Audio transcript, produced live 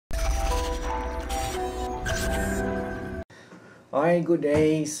Alright, good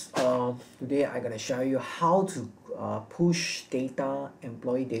days. Today I'm gonna show you how to push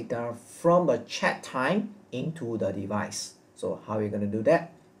employee data from the chat time into the device. So how are you gonna do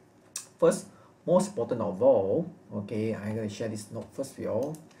that? First, most important of all, okay, I'm gonna share this note first with you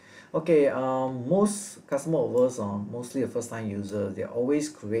all. Okay, most customer of us, mostly the first-time users, they always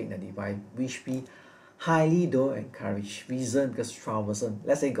create a device which we highly don't encourage. Reason because troublesome.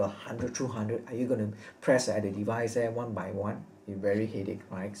 Let's say you got 100, 200, are you going to press at the device there one by one? It's very headache,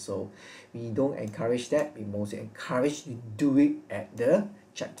 right? So we don't encourage that. We mostly encourage you do it at the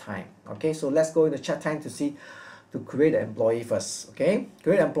chat time. Okay, so let's go in the chat time to create an employee first. Okay,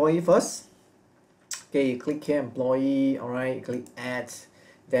 create employee first. Okay, you click here employee. All right, you click add.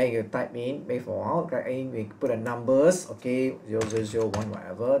 Then you type in, wait for a while, type in, we put the numbers, okay, 0001,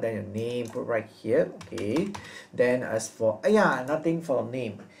 whatever, then your name, put right here, okay. Then as for, nothing for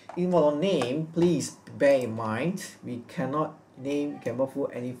name. In for name, please bear in mind, we cannot put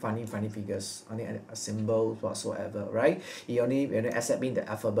any funny figures, only symbols whatsoever, right? We only accept in the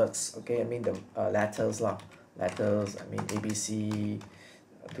alphabets, okay, I mean the letters, I mean ABC,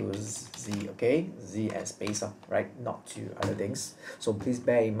 to Z, okay, Z and space, right, not to other things. So please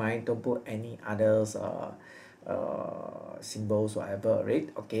bear in mind, don't put any others symbols whatever, right?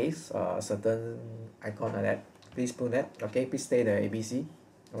 Okay, certain icon like that, please put that. Okay, please stay the ABC.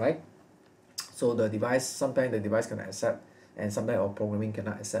 All right, so the device, sometimes the device can accept and sometimes our programming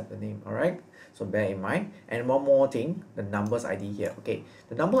cannot accept the name. All right, so bear in mind. And one more thing, the numbers ID here. Okay,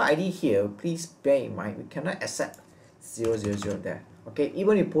 the number ID here, please bear in mind, we cannot accept 000 there. Okay,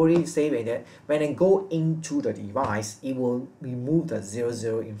 even if put it save it there, when I go into the device, it will remove the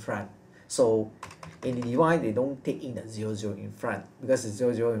 00 in front. So in the device, they don't take in the 00 in front, because the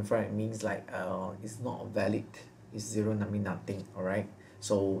 00 in front means like it's not valid. It's zero, I mean nothing. All right,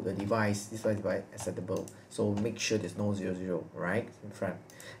 so the device, this device acceptable, so make sure there's no 00 right in front.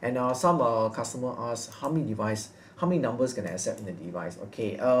 And some customer ask how many numbers can I accept in the device.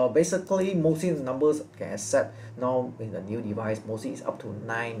 Okay, basically mostly the numbers can accept now in the new device, mostly it's up to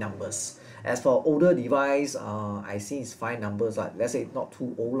 9 numbers. As for older device, I see it's 5 numbers, like let's say not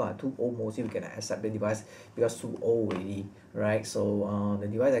too old, too old mostly we can accept the device because too old already, right? So the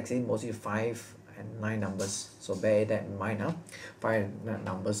device actually mostly 5 and 9 numbers, so bear that in mind. 5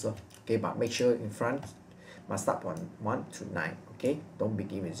 numbers, okay, but make sure in front must start from 1 to 9, okay, don't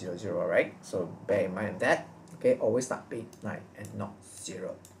begin with 00, right? So bear in mind that, okay, always start with 9 and not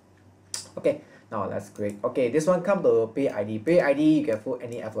 0. Okay, now that's great. Okay, this one come to pay ID. You can put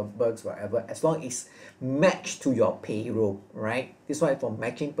any alphabets, whatever, as long as match to your payroll, right? This one is for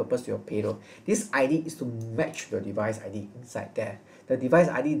matching purpose to your payroll. This ID is to match your device ID inside there. The device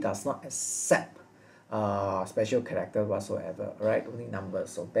ID does not accept special character whatsoever, right? Only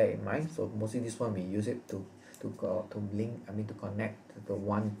numbers, so bear in mind. So mostly this one we use it to link, I mean to connect the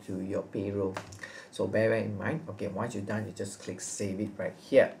one to your payroll. So bear in mind. Okay, once you're done, you just click save it right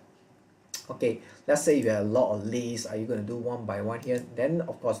here. Okay, let's say you have a lot of lists. Are you going to do one by one here? Then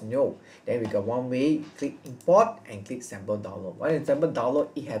of course no. Then we got one way, click import and click sample download. When you sample download,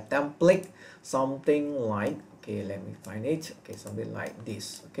 it have template, something like, okay, let me find it. Okay, something like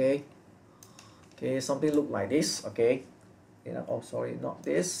this. Okay, something look like this. Okay, oh sorry, not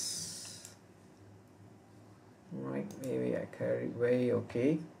this. Right, maybe I carry away.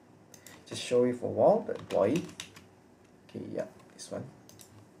 Okay, just show it for a while, the employee. Okay, yeah, this one.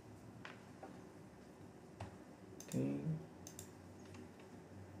 Okay,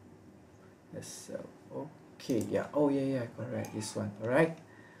 yes, okay, yeah, oh yeah, correct, this one. All right,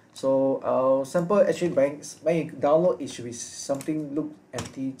 so sample actually banks, when you download, it should be something look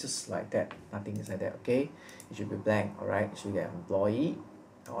empty, just like that, nothing inside that. Okay, it should be blank. All right, it should get employee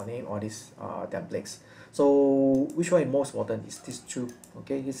or name, all these templates. So which one is most important is this two.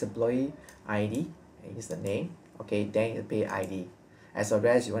 Okay, this employee ID and is the name. Okay, then the pay ID. As a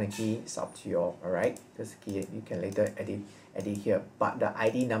rest, you want to key, it's up to you. All right, just key it. You can later edit here, but the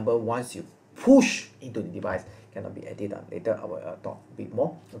ID number once you push into the device cannot be edited. Later I will talk a bit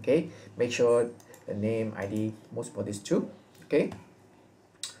more. Okay, make sure the name, ID, most for these two. Okay,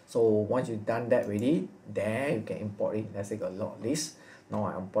 so once you've done that already, then you can import it. Let's say got a lot of this. Now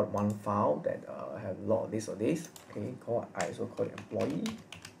I import one file that have a lot of this or this. Okay, I also call it employee.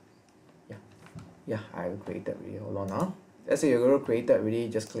 Yeah, I created already. Hold on now. Let's say you're going to create that already,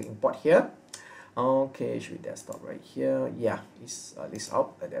 just click import here. Okay, should be desktop right here. Yeah, it's list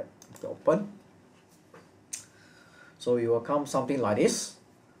out like that. It's open. So you will come something like this,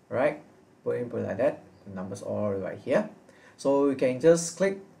 right? Put like that. The numbers all right here. So you can just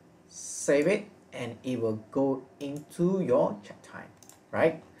click save it and it will go into your chat time,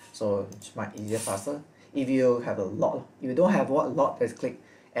 right? So it's much easier, faster. If you have a lot, if you don't have a lot, let's click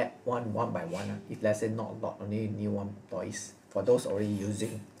add one by one. If let's say not a lot, only new one employees for those already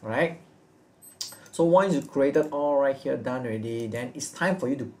using. All right. So once you created all right here, done already, then it's time for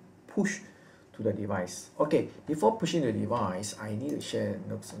you to push to the device. Okay, before pushing the device, I need to share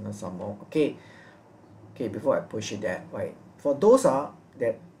notes and some more. Okay, before I push it that way, for those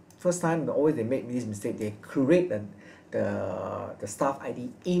that first time always they make this mistake, they create the staff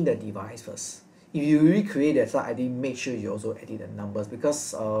ID in the device first. If you really create the staff ID, make sure you also edit the numbers, because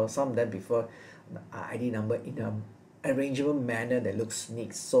some of them prefer ID number in a arrangement manner that looks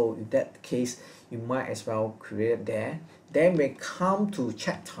neat. So in that case, you might as well create it there. Then when come to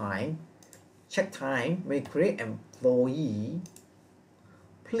check time, when you create employee,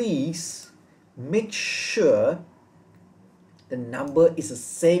 please make sure the number is the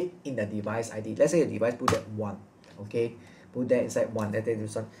same in the device ID. Let's say the device put that 1, okay, put that inside 1. Let's say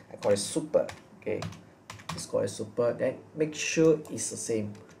this one, I call it super, okay, let's call it super. Then make sure it's the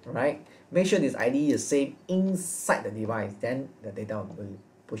same, right? Make sure this ID is the same inside the device. Then the data will be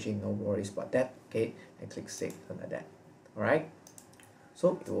pushing. No worries about that. Okay, and click save, something like that. All right.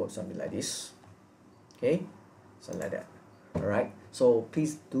 So it will something like this. Okay, something like that. All right. So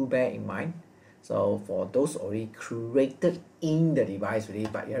please do bear in mind. So for those already created in the device already,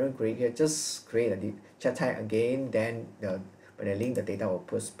 but you haven't created here, just create a chat time again. Then when I link the data will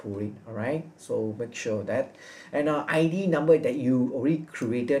pull it. All right. So make sure that, and ID number that you already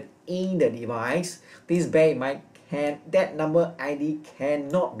created in the device, please bear in mind, that number ID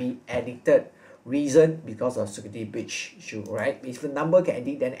cannot be edited. Reason, because of security breach issue, right? If the number can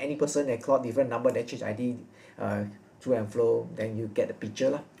edit, then any person that clock different number that change ID to and flow, then you get the picture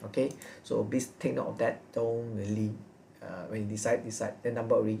lah. Okay, so please take note of that. Don't really when you decide the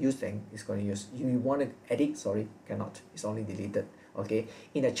number already used, then it's going to use. You want to edit, sorry, cannot. It's only deleted. Okay,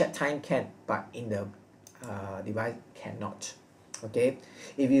 in the chat time can, but in the device cannot. Okay,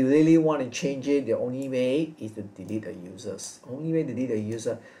 if you really want to change it, the only way is to delete the users. Only way to delete the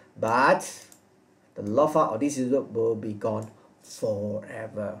user, but the log file of this user will be gone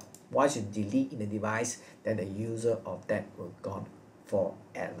forever. Once you delete in the device, then the user of that will gone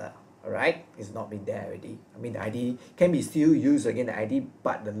forever. Alright, it's not been there already. I mean, the ID can be still used again, the ID,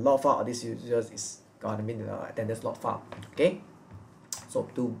 but the log file of this users is gone. I mean, the attendance log file. Okay, so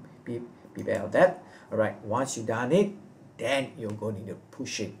to be aware of that. Alright, once you done it, then you're going to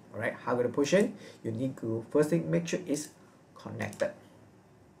push it. Alright, how going to push it? You need to first thing make sure it's connected.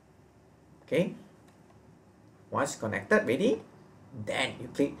 Okay, once connected, ready, then you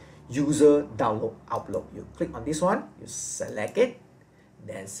click user download upload. You click on this one, you select it,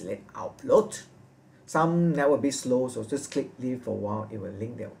 then select upload. Some network will be slow, so just click leave for a while. It will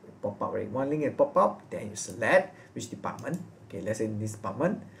link that will pop up, right? One link will pop up, then you select which department. Okay, let's say in this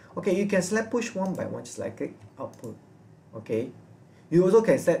department. Okay, you can select push one by one, just like click output. Okay, you also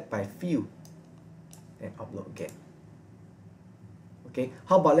can set by field, then upload again. Okay,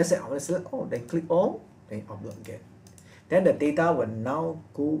 how about let's say I want to select all, then click all, then upload again. Then the data will now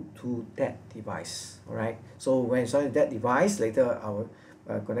go to that device. All right, so when it's on that device, later I will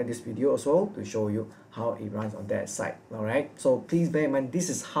connect this video also to show you how it runs on that side. All right, so please bear in mind, this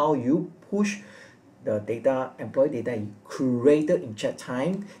is how you push the data, employee data you created in chat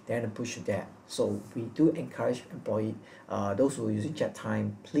time, then push that. So we do encourage employee, those who are using chat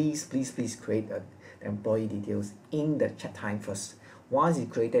time, please create the employee details in the chat time first. Once you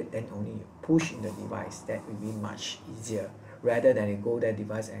create it, then only you push in the device. That will be much easier rather than you go that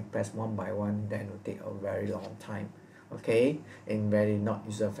device and press one by one. Then it will take a very long time. Okay, and very not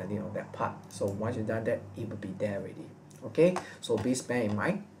user friendly on that part. So once you've done that, it will be there already. Okay, so please bear in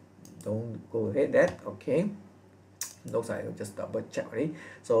mind, don't go ahead that. Okay, looks like I'll just double check already.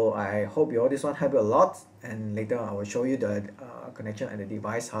 So I hope you all this one help you a lot, and later I will show you the connection and the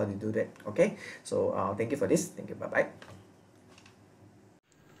device how to do that. Okay, so thank you for this. Thank you. Bye bye.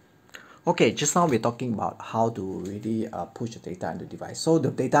 Okay, just now we're talking about how to really push the data into the device. So the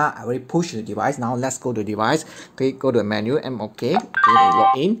data I already pushed to the device. Now let's go to the device. Okay, go to the menu, OK.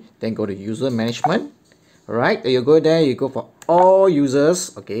 Log in, then go to user management. Alright, then you go there, you go for all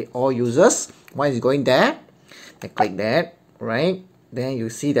users. Okay, all users. Once you going there, then click that, right? Then you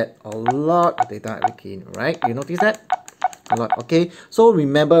see that a lot of data are key in, right? You notice that? A lot. Okay, so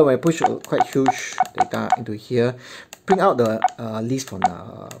remember when I push quite huge data into here, print out the list from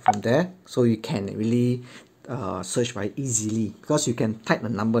there, so you can really search very easily, because you can type the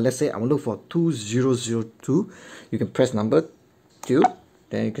number. Let's say I want to look for 2002. You can press number 2.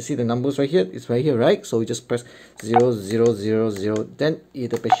 Then you can see the numbers right here. It's right here, right? So you just press 0000. Then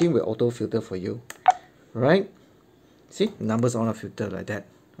the machine will auto filter for you, right? See, the numbers are on a filter like that.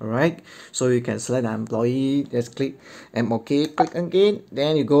 Alright, so you can select an employee, just click OK, click again,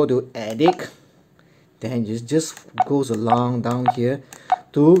 then you go to edit, then you just goes along down here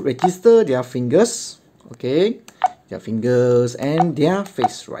to register their fingers, okay, their fingers and their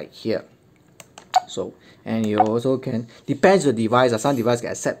face right here. So, and you also can, depends on the device, some device can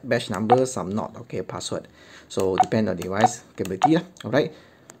accept batch numbers, some not, okay, password. So depend on device capability, alright.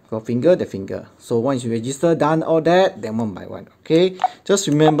 Go finger, the finger. So once you register, done all that, then one by one, okay. Just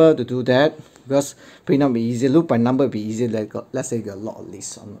remember to do that because print out be easy, look by number be easy. Like let's say you got a lot of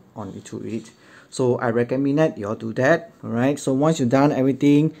lists on to read. So I recommend that you all do that, alright. So once you've done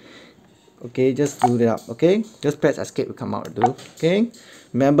everything, okay, just do that, okay. Just press escape to come out and do, okay.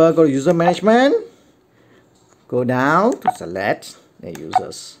 Remember, go to user management. Go down to select the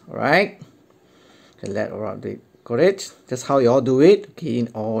users, alright. Select around the correct. That's how you all do it. Key in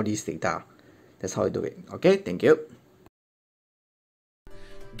all these data. That's how you do it. Okay, thank you.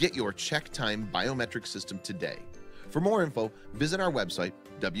 Get your check time biometric system today. For more info, visit our website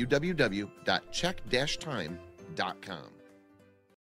www.check-time.com.